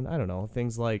portion. I don't know,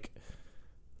 things like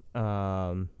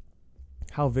how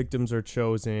victims are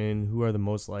chosen, who are the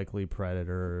most likely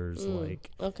predators, like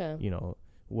okay, you know,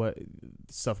 what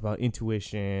stuff about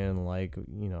intuition, like,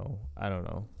 you know, I don't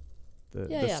know,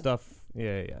 the stuff,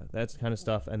 that's kind of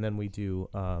stuff. And then we do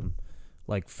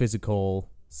like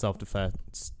physical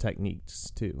self-defense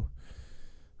techniques too.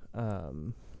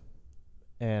 And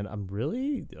I'm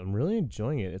really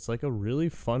enjoying it. It's like a really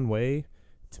fun way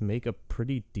to make a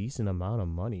pretty decent amount of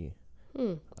money.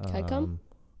 Can I come?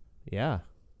 Yeah.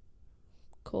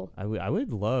 Cool. I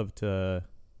would love to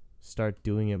start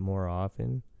doing it more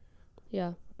often.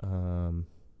 Yeah.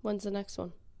 When's the next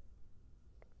one?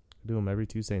 I do them every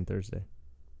Tuesday and Thursday.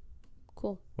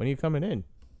 Cool. When are you coming in?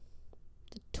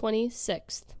 The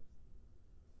 26th.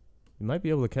 You might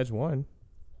be able to catch one.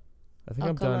 I think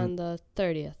I'll I'm come done on the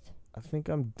 30th. I think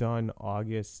I'm done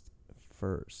August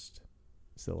 1st.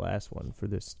 It's the last one for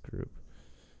this group.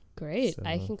 Great. So.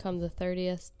 I can come the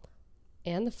 30th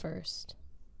and the 1st.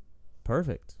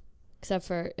 Perfect. Except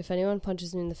for if anyone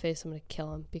punches me in the face, I'm going to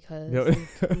kill him because No.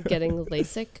 I'm getting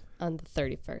LASIK on the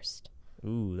 31st.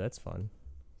 Ooh, that's fun.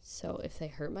 So if they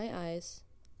hurt my eyes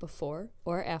before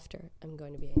or after, I'm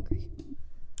going to be angry.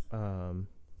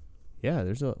 Yeah,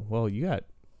 you got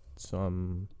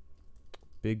some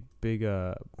big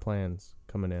plans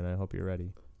coming in. I hope you're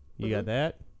ready. You got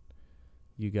that?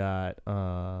 You got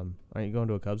aren't you going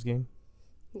to a Cubs game?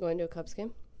 I'm going to a Cubs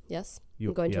game. Yes.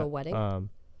 I'm going to a wedding.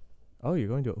 You're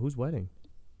going to whose wedding?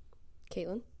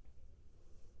 Caitlin.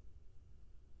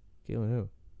 Caitlin who?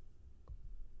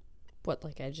 What,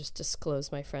 like I just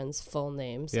disclose my friends' full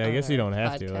names? Yeah, I guess you don't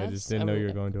have podcast? to. I just didn't know you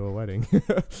were going to a wedding.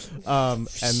 And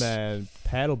then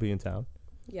Pat will be in town.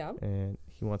 Yeah. And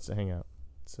he wants to hang out.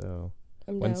 So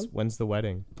I'm down. When's the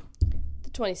wedding? The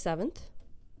 27th.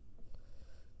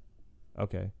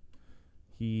 Okay.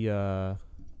 He's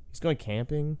going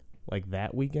camping like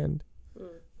that weekend.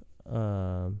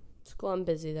 School, I'm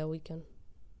busy that weekend.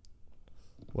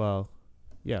 Well,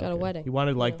 yeah. Got a wedding. He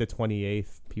wanted like the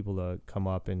 28th people to come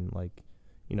up and like,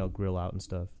 grill out and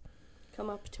stuff. Come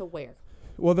up to where?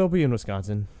 Well, they'll be in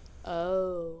Wisconsin.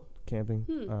 Oh. Camping.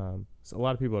 So a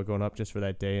lot of people are going up just for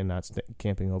that day and not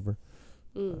camping over.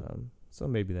 So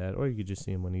maybe that, or you could just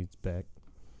see him when he's back.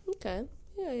 Okay.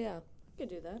 Yeah. I could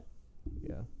do that.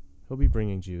 Yeah. He'll be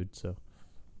bringing Jude, so.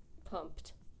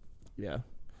 Pumped. Yeah.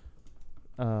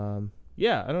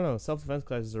 Yeah, I don't know. Self-defense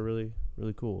classes are really,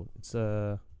 really cool. It's,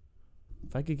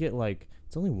 if I could get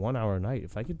it's only 1 hour a night.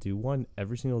 If I could do one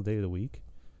every single day of the week,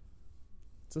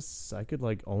 I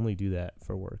could only do that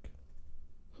for work.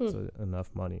 It's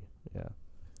enough money. Yeah.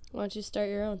 Why don't you start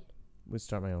your own? Would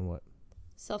start my own what?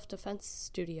 Self-defense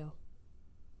studio.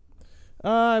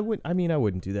 I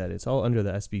wouldn't do that. It's all under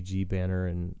the SBG banner,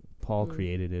 and Paul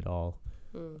created it all.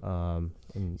 And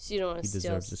so you don't want to steal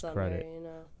deserves his credit.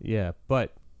 Or, Yeah,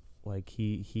 but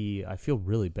he I feel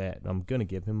really bad. I'm gonna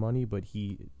give him money, but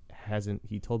he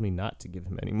told me not to give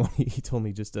him any money. He told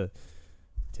me just to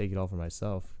take it all for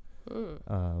myself. But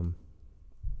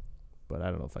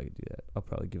I don't know if I could do that. I'll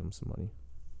probably give him some money.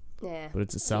 Yeah. But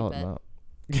it's a solid amount.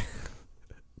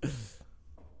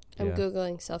 I'm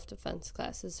Googling self-defense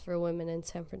classes for women in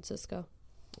San Francisco.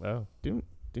 Oh, didn't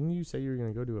you say you were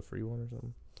going to go do a free one or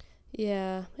something?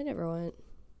 Yeah, I never went.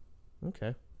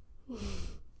 Okay. It's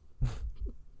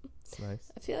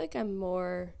nice. I feel like I'm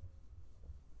more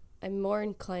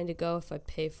inclined to go if I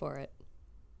pay for it.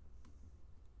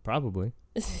 Probably.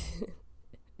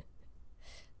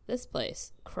 This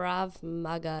place, Krav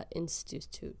Maga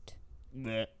Institute.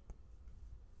 Nah.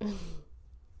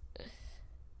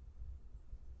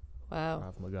 Wow.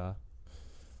 Krav Maga.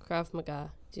 Krav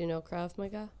Maga. Do you know Krav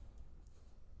Maga?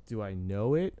 Do I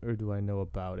know it or do I know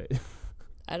about it?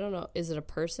 I don't know. Is it a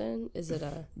person? Is it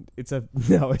a... It's a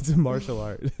martial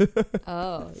art.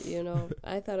 Oh,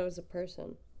 I thought it was a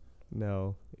person.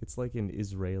 No, it's like an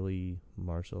Israeli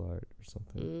martial art or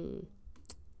something.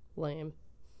 Lame.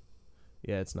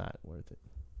 Yeah, it's not worth it.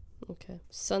 Okay.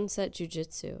 Sunset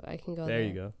Jiu-Jitsu. I can go there. there.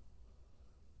 You go.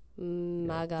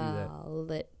 Maga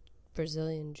Lit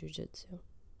Brazilian Jiu-Jitsu.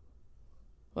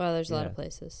 Wow, there's a lot of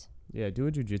places. Yeah, do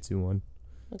a jiu-jitsu one.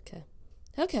 Okay.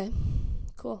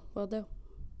 Cool. Will do.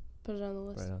 Put it on the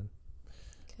list. Right on.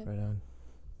 Okay. Right on.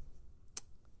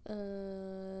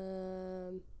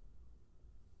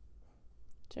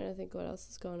 Trying to think what else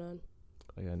is going on.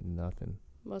 I got nothing.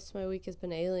 Most of my week has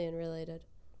been alien related.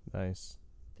 Nice.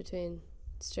 Between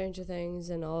Stranger Things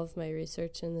and all of my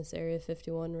research in this Area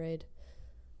 51 raid.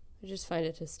 I just find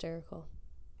it hysterical.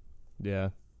 Yeah.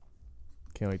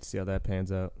 Can't wait to see how that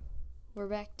pans out. We're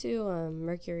back to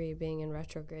Mercury being in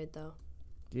retrograde, though.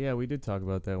 Yeah, we did talk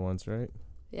about that once, right?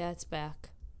 Yeah, it's back.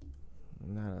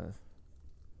 I'm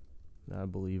not a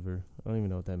believer. I don't even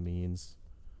know what that means.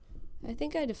 I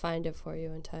think I defined it for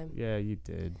you in time. Yeah, you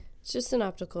did. It's just an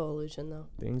optical illusion, though.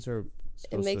 Things are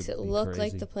It makes it look crazy.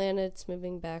 like the planet's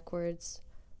moving backwards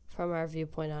from our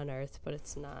viewpoint on Earth, but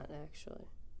it's not, actually.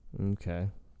 Okay.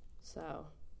 So,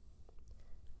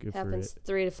 Good happens for it.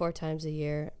 3 to 4 times a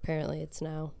year. Apparently, it's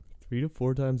now. 3 to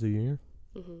 4 times a year?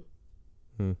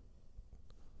 Mm-hmm.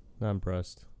 Not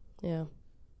impressed. Yeah.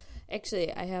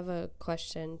 Actually, I have a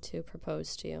question to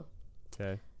propose to you.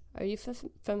 Okay. Are you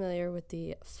familiar with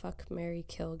the Fuck, Marry,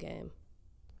 Kill game?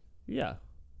 Yeah.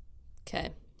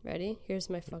 Okay. Ready? Here's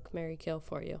my Fuck, Marry, Kill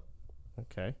for you.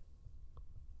 Okay.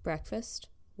 Breakfast,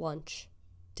 lunch,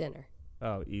 dinner.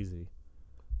 Oh, easy.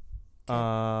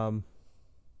 Okay.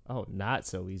 Oh, not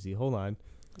so easy. Hold on.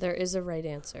 There is a right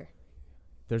answer.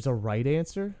 There's a right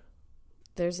answer?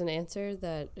 There's an answer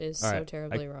that is All so right,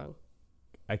 terribly wrong.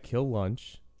 I kill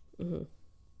lunch. Mm-hmm.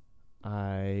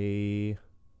 I...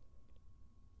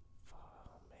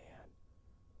 Oh, man.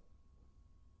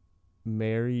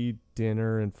 Marry,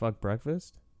 dinner, and fuck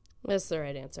breakfast? That's the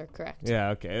right answer. Correct. Yeah,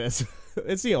 okay.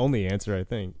 It's the only answer, I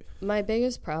think. My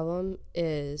biggest problem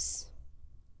is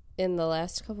in the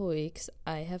last couple weeks,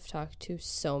 I have talked to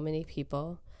so many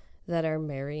people that are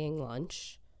marrying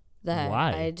lunch that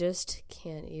Why? I just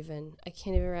can't even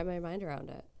wrap my mind around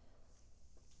it.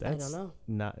 I don't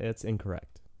know. It's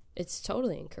incorrect. It's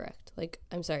totally incorrect. Like,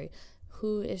 I'm sorry.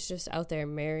 Who is just out there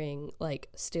marrying, like,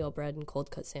 stale bread and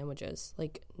cold cut sandwiches?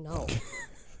 Like, no.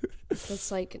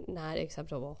 That's, like, not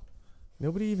acceptable.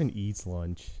 Nobody even eats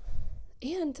lunch.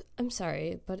 And I'm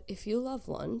sorry, but if you love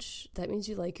lunch, that means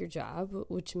you like your job,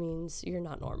 which means you're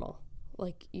not normal.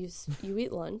 Like, you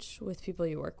eat lunch with people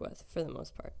you work with, for the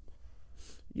most part.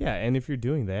 Yeah, and if you're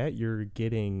doing that, you're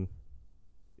getting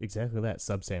exactly that,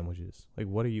 sub sandwiches. Like,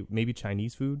 what are you, maybe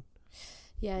Chinese food?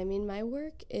 Yeah, I mean, my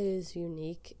work is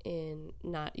unique in,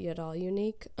 not at all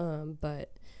unique,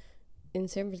 but in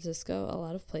San Francisco, a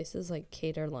lot of places, like,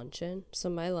 cater luncheon. So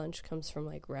my lunch comes from,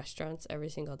 like, restaurants every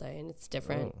single day, and it's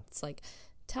different. Oh. It's, like,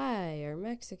 Thai or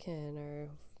Mexican or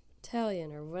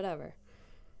Italian or whatever.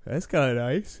 That's kind of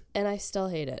nice. And I still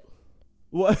hate it.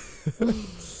 What?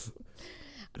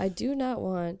 I do not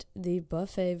want the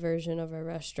buffet version of a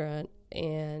restaurant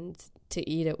and to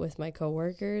eat it with my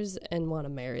coworkers and want to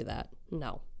marry that.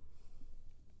 No,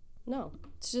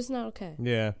 it's just not okay.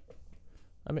 Yeah.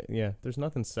 I mean, yeah, there's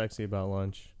nothing sexy about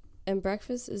lunch. And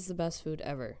breakfast is the best food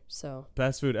ever, so.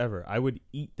 Best food ever. I would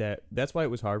eat that. That's why it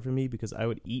was hard for me, because I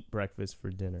would eat breakfast for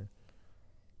dinner.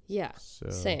 Yeah,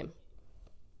 same.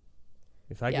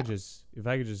 If I could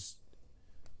just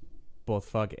both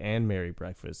fuck and marry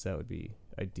breakfast, that would be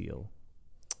ideal.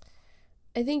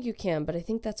 I think you can, but I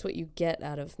think that's what you get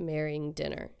out of marrying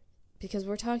dinner. Because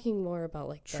we're talking more about,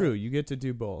 like, true, you get to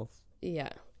do both. Yeah.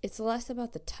 It's less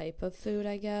about the type of food,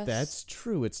 I guess. That's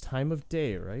true. It's time of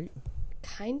day, right?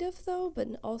 Kind of, though, but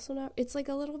also not. It's like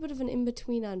a little bit of an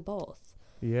in-between on both.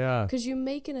 Yeah. Because you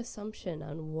make an assumption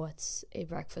on what's a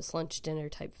breakfast, lunch, dinner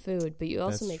type food, but you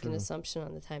also make an assumption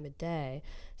on the time of day.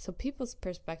 So people's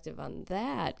perspective on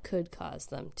that could cause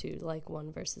them to like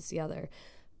one versus the other.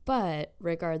 But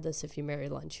regardless, if you marry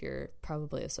lunch, you're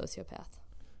probably a sociopath.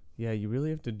 Yeah, you really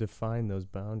have to define those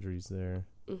boundaries there.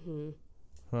 Mm-hmm.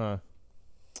 Huh.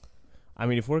 I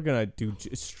mean, if we're going to do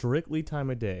strictly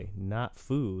time of day, not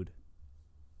food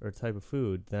or type of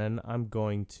food, then I'm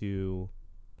going to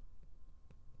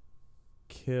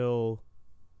kill...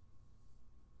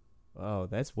 Oh,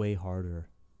 that's way harder.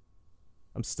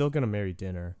 I'm still going to marry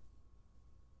dinner.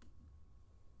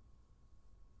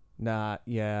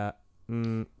 Yeah.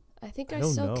 I think I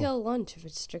still kill lunch if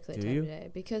it's strictly time of day,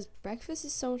 because breakfast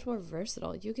is so much more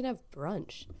versatile. You can have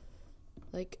brunch.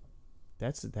 Like...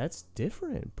 That's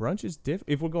different. Brunch is different.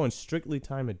 If we're going strictly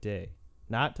time of day,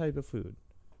 not type of food.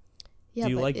 Yeah,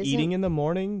 do you like eating in the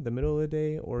morning, the middle of the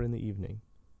day, or in the evening?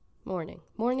 Morning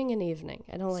and evening.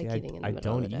 I don't like eating in the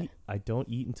middle of the day. I don't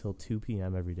eat until 2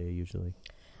 p.m. every day usually.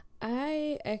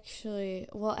 I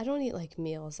don't eat like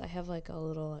meals. I have like a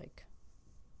little like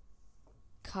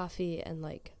coffee and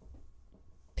like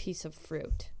piece of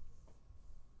fruit.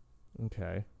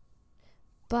 Okay.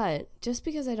 But just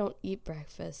because I don't eat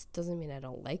breakfast doesn't mean I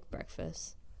don't like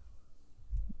breakfast.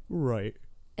 Right.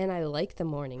 And I like the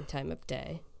morning time of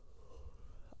day.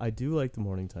 I do like the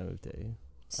morning time of day.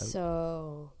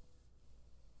 So,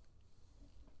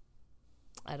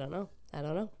 I don't know.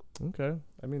 Okay.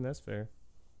 I mean, that's fair.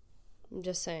 I'm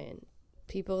just saying,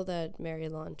 people that marry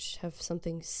lunch have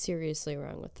something seriously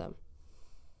wrong with them.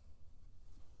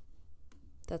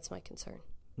 That's my concern.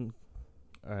 All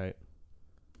right.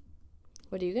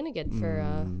 What are you gonna get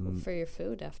for your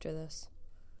food after this?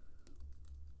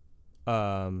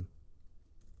 I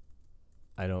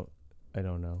don't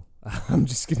know. I'm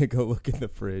just gonna go look in the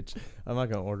fridge. I'm not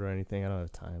gonna order anything. I don't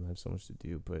have time. I have so much to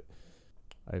do, but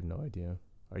I have no idea.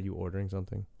 Are you ordering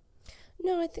something?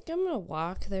 No, I think I'm gonna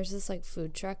walk. There's this like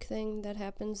food truck thing that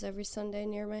happens every Sunday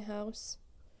near my house.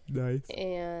 Nice.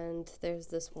 And there's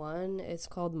this one. It's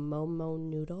called Momo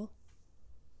Noodle.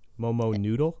 Momo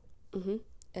Noodle? Mm-hmm.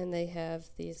 And they have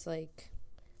these like,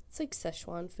 it's like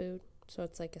Szechuan food. So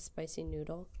it's like a spicy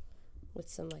noodle with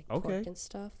some like pork and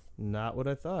stuff. Not what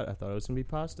I thought. I thought it was going to be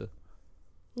pasta.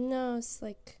 No, it's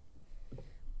like,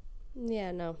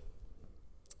 yeah, no.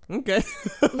 Okay.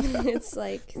 It's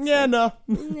like. No.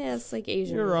 Yeah, it's like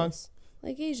Asian You're noodles. Wrong.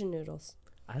 Like Asian noodles.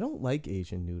 I don't like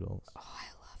Asian noodles. Oh, I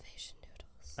love Asian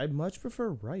noodles. I much prefer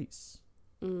rice.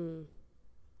 I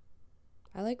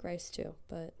like rice too,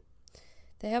 but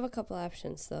they have a couple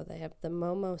options though. They have the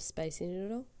Momo spicy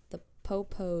noodle, the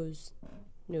Popo's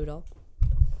noodle,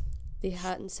 the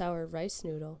hot and sour rice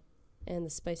noodle, and the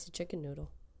spicy chicken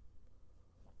noodle.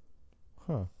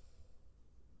 Huh.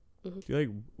 Do you like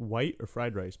white or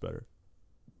fried rice better?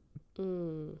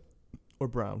 Or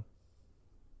brown?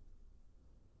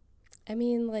 I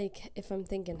mean, like, if I'm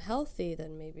thinking healthy,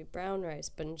 then maybe brown rice.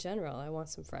 But in general, I want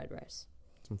some fried rice.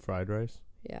 Some fried rice?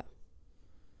 Yeah.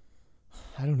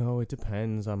 I don't know. It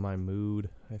depends on my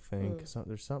mood, I think.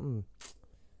 There's something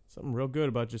real good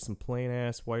about just some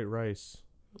plain-ass white rice.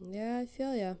 Yeah, I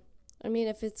feel ya. I mean,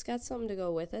 if it's got something to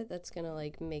go with it that's going to,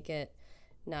 like, make it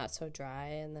not so dry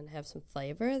and then have some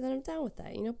flavor, then I'm down with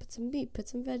that. You know, put some meat, put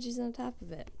some veggies on top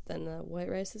of it. Then the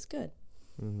white rice is good.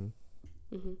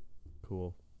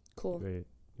 Cool. You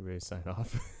ready to sign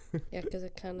off? Yeah, because I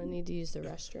kind of need to use the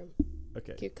restroom.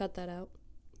 Okay. Can you cut that out?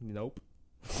 Nope.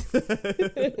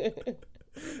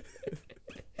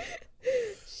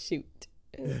 Shoot.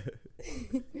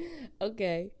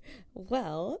 Okay.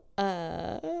 Well,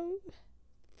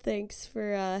 thanks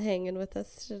for hanging with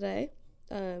us today.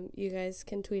 You guys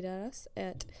can tweet at us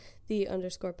at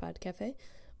 _podcafe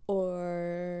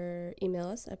or email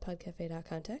us at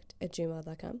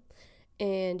podcafe.contact@gmail.com.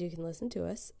 And you can listen to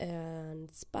us on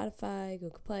Spotify,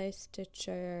 Google Play,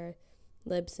 Stitcher,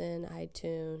 Libsyn,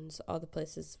 iTunes, all the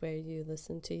places where you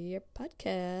listen to your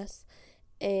podcasts.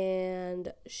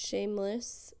 And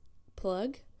shameless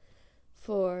plug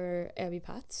for Abby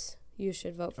Potts. You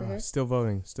should vote for her. Still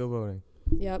voting.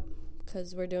 Yep,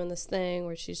 because we're doing this thing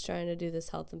where she's trying to do this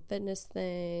health and fitness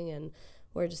thing, and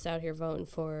we're just out here voting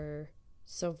for her.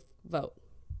 So vote.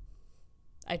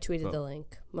 I tweeted the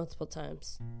link multiple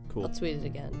times. Cool. I'll tweet it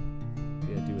again.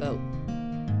 Yeah, do vote.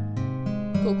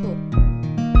 It. Cool.